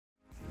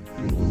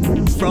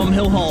from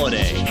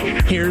Holliday,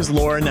 here's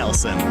Laura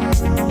Nelson.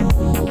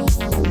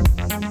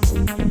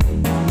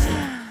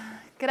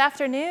 Good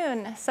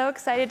afternoon. So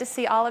excited to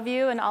see all of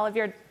you and all of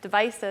your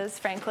devices,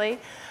 frankly.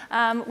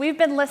 We've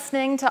been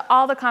listening to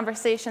all the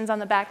conversations on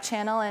the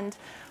Backchannel, and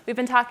we've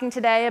been talking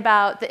today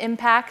about the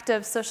impact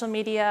of social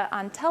media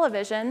on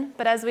television.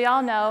 But as we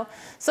all know,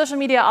 social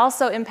media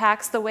also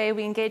impacts the way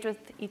we engage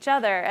with each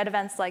other at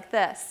events like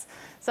this.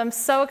 So I'm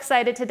so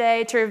excited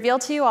today to reveal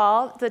to you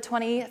all the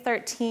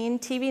 2013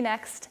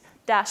 TVnext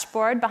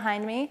dashboard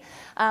behind me.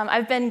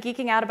 I've been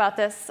geeking out about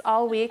this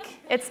all week.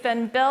 It's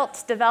been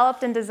built,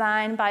 developed, and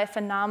designed by a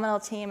phenomenal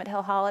team at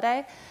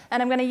Holliday,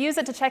 and I'm going to use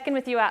it to check in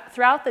with you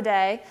throughout the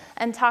day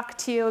and talk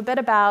to you a bit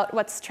about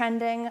what's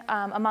trending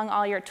among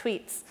all your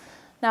tweets.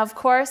 Now, of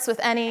course, with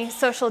any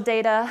social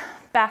data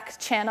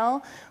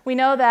Backchannel, we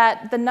know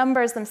that the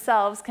numbers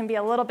themselves can be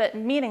a little bit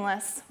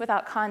meaningless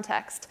without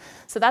context.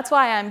 So that's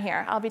why I'm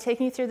here. I'll be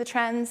taking you through the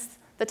trends,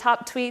 the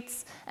top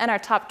tweets, and our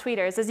top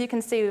tweeters. As you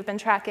can see, we've been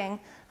tracking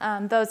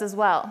those as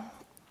well.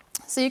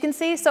 So you can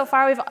see so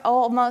far we've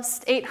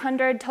almost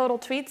 800 total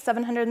tweets,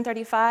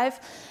 735.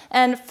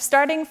 And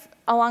starting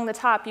along the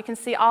top, you can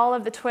see all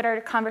of the Twitter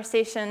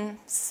conversation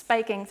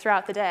spiking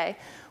throughout the day.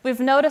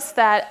 We've noticed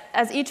that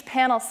as each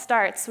panel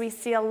starts, we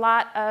see a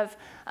lot of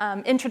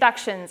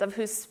introductions of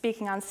who's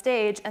speaking on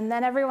stage, and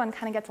then everyone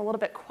kind of gets a little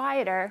bit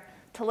quieter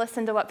to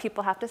listen to what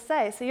people have to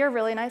say. So you're a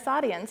really nice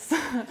audience.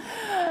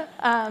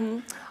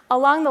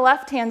 Along the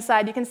left-hand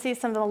side, you can see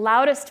some of the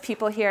loudest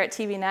people here at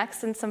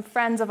TVnext and some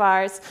friends of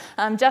ours.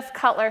 Jeff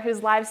Cutler,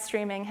 who's live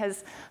streaming,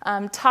 has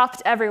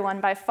topped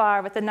everyone by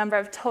far with the number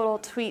of total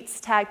tweets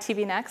tagged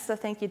TVnext. So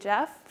thank you,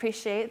 Jeff.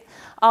 Appreciate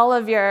all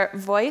of your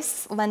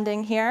voice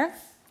lending here.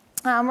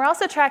 We're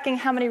also tracking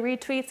how many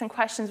retweets and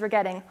questions we're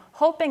getting,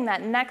 hoping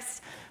that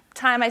next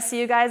time I see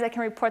you guys, I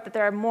can report that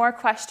there are more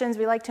questions.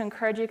 We like to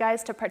encourage you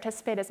guys to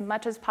participate as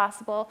much as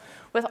possible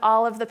with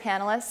all of the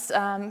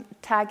panelists,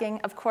 tagging,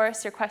 of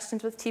course, your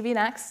questions with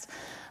TVnext.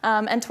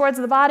 And towards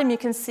the bottom, you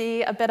can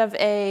see a bit of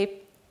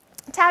a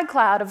tag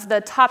cloud of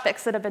the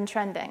topics that have been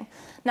trending.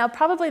 Now,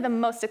 probably the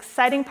most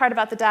exciting part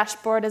about the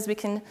dashboard is we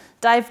can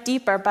dive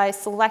deeper by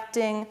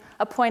selecting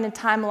a point in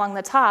time along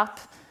the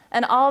top,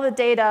 and all the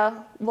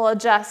data will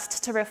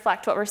adjust to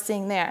reflect what we're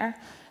seeing there.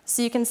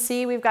 So you can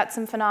see we've got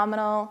some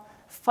phenomenal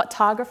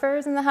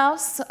photographers in the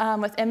house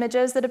with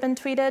images that have been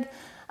tweeted.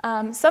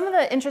 Some of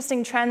the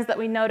interesting trends that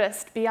we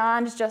noticed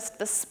beyond just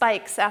the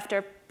spikes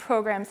after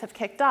programs have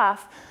kicked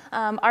off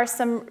are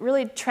some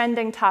really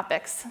trending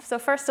topics. So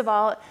first of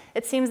all,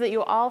 it seems that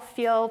you all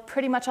feel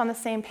pretty much on the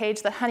same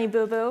page that Honey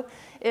Boo Boo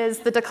is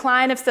the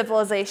decline of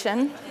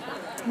civilization.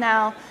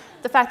 Now,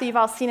 the fact that you've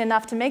all seen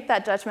enough to make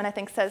that judgment, I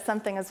think, says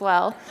something as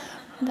well.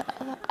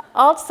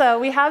 Also,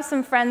 we have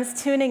some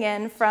friends tuning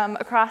in from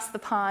across the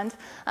pond,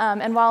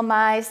 and while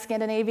my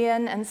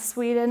Scandinavian and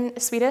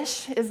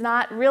Swedish is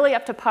not really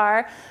up to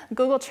par,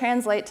 Google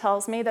Translate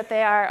tells me that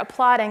they are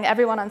applauding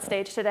everyone on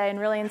stage today and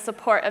really in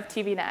support of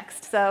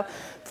TVnext. So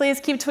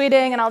please keep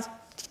tweeting, and I'll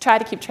try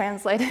to keep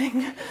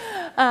translating.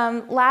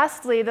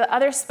 Lastly, the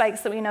other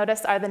spikes that we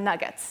notice are the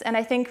nuggets. And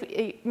I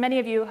think many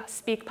of you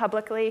speak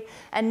publicly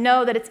and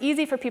know that it's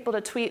easy for people to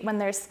tweet when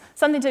there's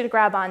something to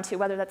grab onto,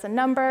 whether that's a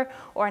number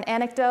or an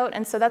anecdote.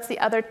 And so that's the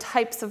other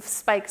types of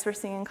spikes we're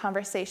seeing in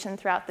conversation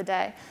throughout the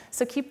day.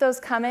 So keep those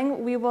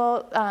coming. We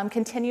will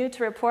continue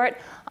to report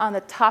on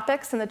the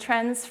topics and the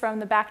trends from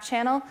the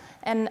Backchannel.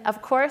 And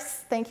of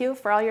course, thank you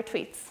for all your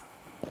tweets.